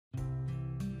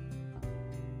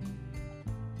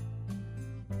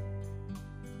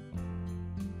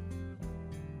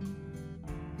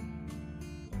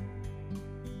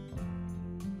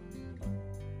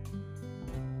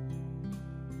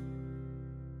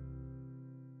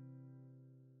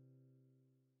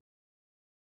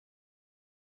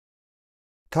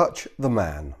Touch the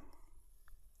man.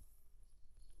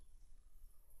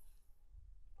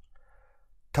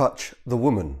 Touch the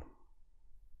woman.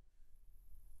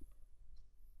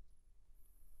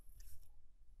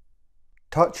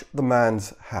 Touch the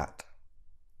man's hat.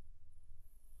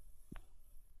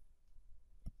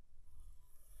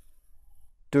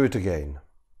 Do it again.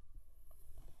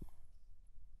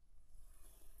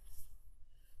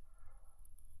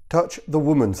 Touch the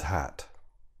woman's hat.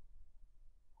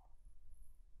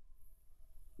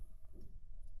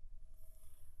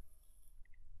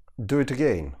 Do it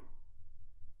again.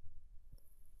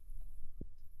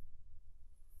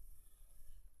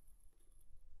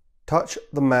 Touch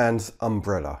the man's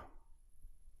umbrella.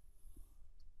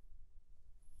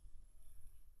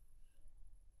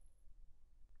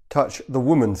 Touch the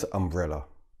woman's umbrella.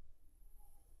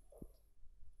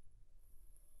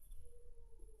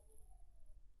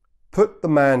 Put the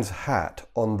man's hat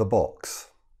on the box.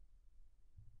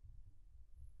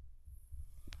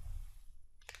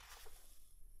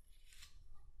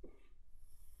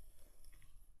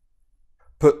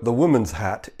 Put the woman's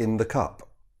hat in the cup.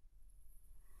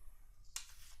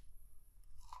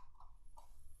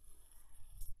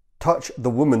 Touch the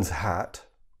woman's hat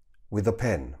with a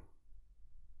pen.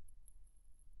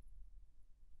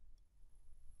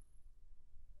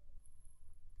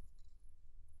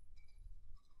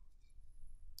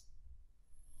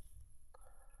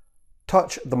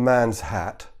 Touch the man's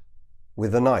hat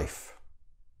with a knife.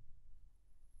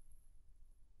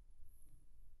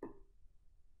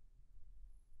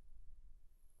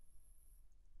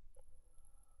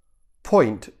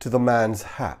 Point to the man's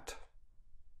hat.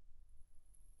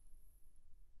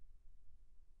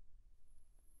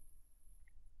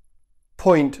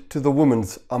 Point to the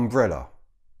woman's umbrella.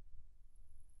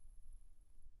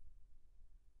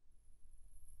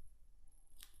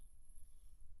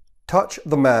 Touch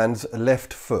the man's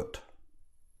left foot.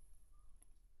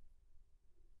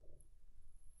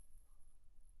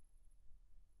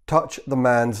 Touch the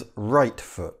man's right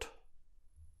foot.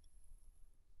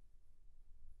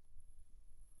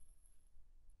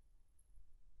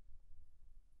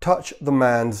 Touch the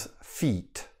man's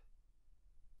feet.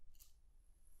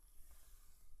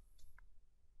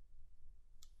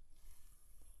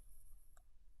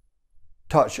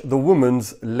 Touch the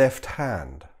woman's left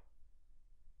hand.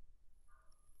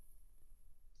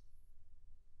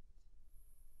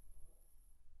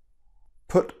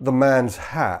 Put the man's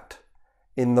hat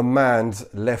in the man's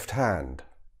left hand.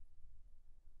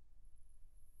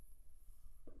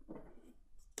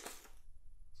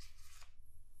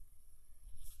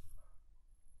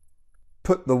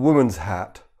 Put the woman's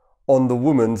hat on the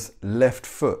woman's left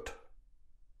foot.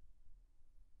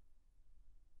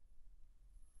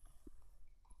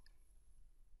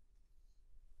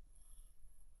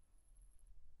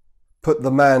 Put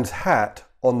the man's hat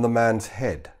on the man's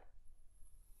head.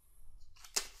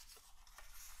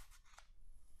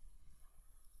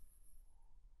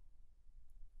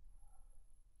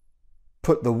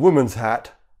 Put the woman's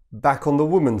hat back on the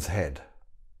woman's head.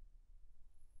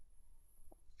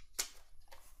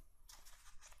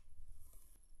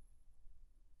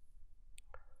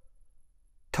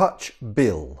 Touch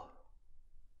Bill.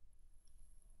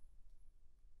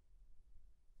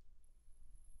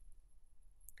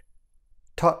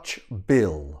 Touch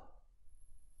Bill.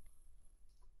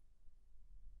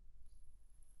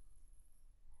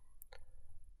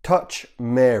 Touch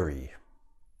Mary.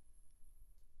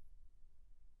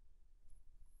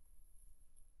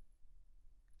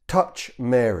 Touch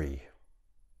Mary.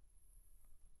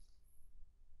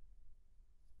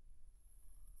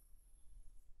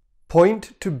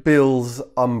 Point to Bill's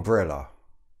umbrella.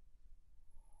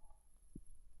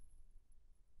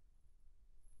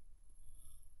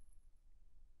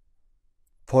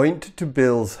 Point to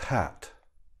Bill's hat.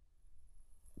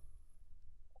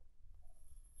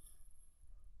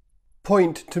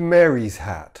 Point to Mary's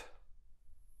hat.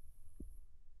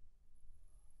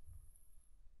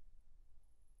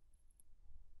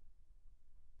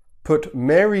 Put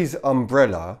Mary's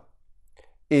umbrella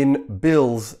in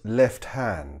Bill's left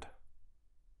hand.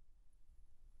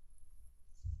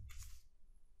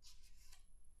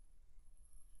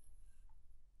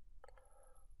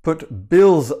 Put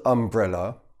Bill's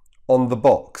umbrella on the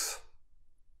box.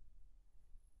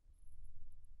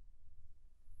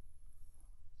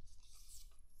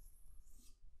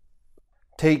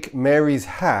 Take Mary's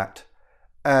hat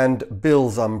and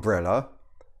Bill's umbrella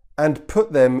and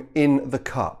put them in the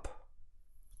cup.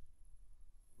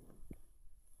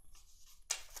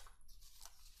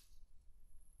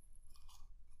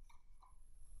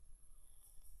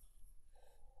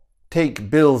 Take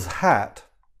Bill's hat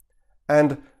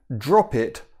and drop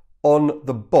it on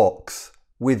the box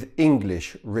with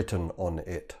English written on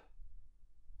it.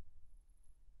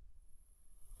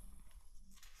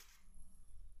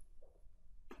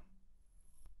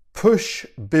 Push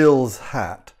Bill's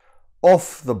hat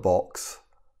off the box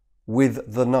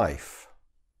with the knife.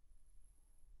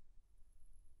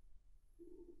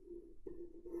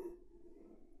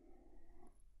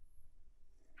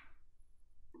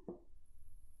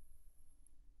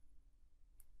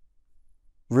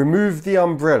 Remove the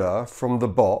umbrella from the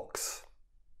box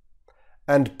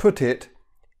and put it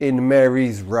in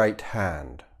Mary's right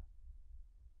hand.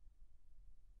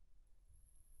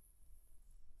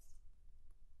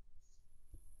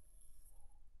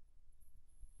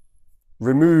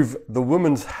 Remove the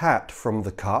woman's hat from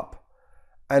the cup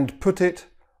and put it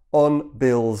on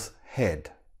Bill's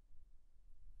head.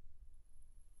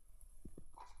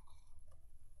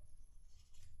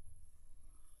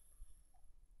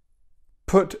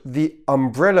 Put the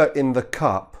umbrella in the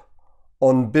cup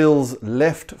on Bill's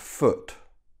left foot.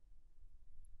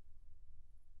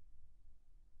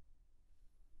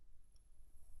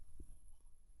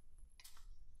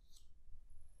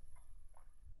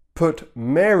 Put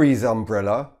Mary's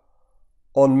umbrella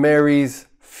on Mary's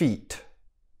feet.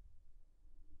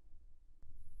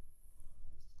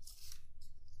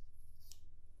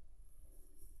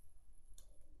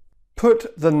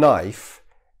 Put the knife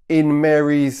in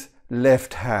Mary's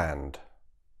left hand.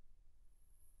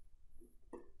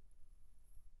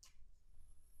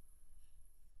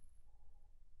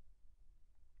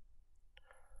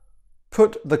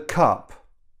 Put the cup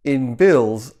in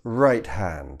Bill's right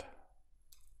hand.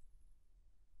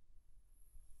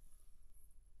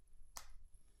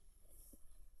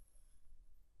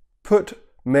 Put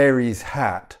Mary's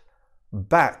hat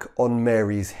back on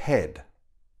Mary's head.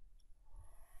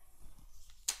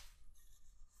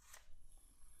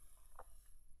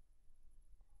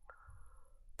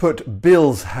 Put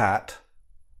Bill's hat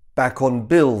back on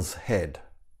Bill's head.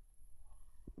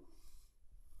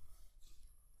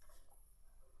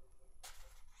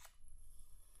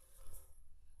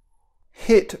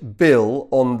 Hit Bill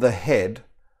on the head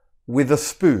with a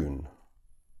spoon.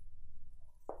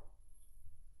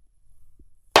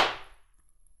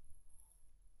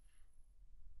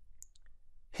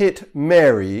 Hit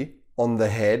Mary on the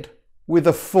head with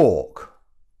a fork.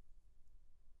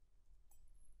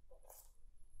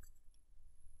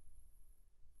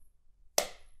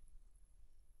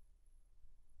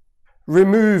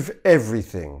 Remove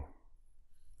everything.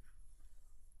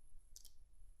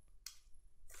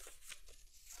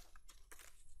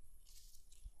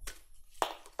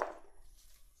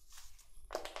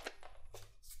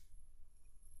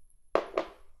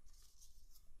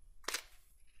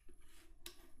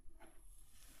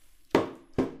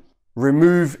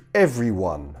 Remove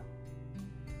everyone.